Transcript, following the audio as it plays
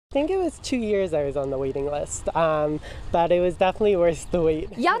I think it was 2 years I was on the waiting list, but it was definitely worth the wait.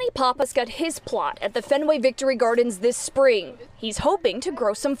 Yanni Pappas got his plot at the Fenway Victory Gardens this spring. He's hoping to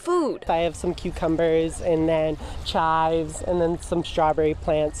grow some food. I have some cucumbers and then chives and then some strawberry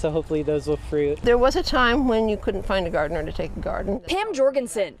plants, so hopefully those will fruit. There was a time when you couldn't find a gardener to take a garden. Pam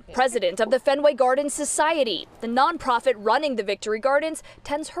Jorgensen, president of the Fenway Garden Society, the nonprofit running the Victory Gardens,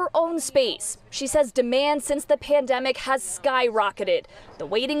 tends her own space. She says demand since the pandemic has skyrocketed. The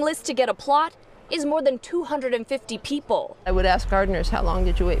waiting list to get a plot is more than 250 people. I would ask gardeners, how long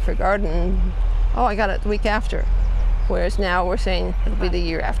did you wait for a garden? Oh, I got it the week after. Whereas now we're saying it'll be the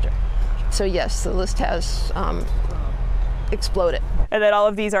year after. So yes, the list has exploded. And then all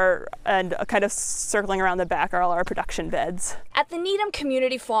of these are, and kind of circling around the back, are all our production beds. At the Needham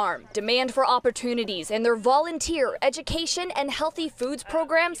Community Farm, demand for opportunities in their volunteer, education, and healthy foods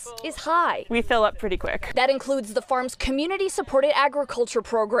programs is high. We fill up pretty quick. That includes the farm's community-supported agriculture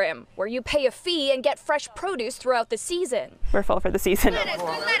program, where you pay a fee and get fresh produce throughout the season. We're full for the season.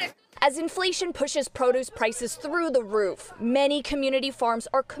 As inflation pushes produce prices through the roof, many community farms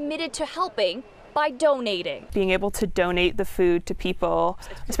are committed to helping by donating. Being able to donate the food to people,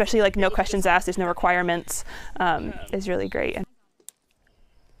 especially like no questions asked, there's no requirements, is really great.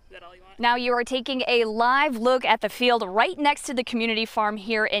 Now you are taking a live look at the field right next to the community farm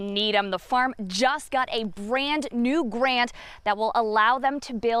here in Needham. The farm just got a brand new grant that will allow them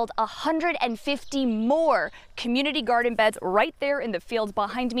to build 150 more community garden beds right there in the field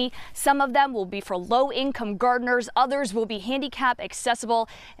behind me. Some of them will be for low-income gardeners, others will be handicap accessible,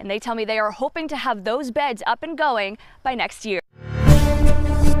 and they tell me they are hoping to have those beds up and going by next year.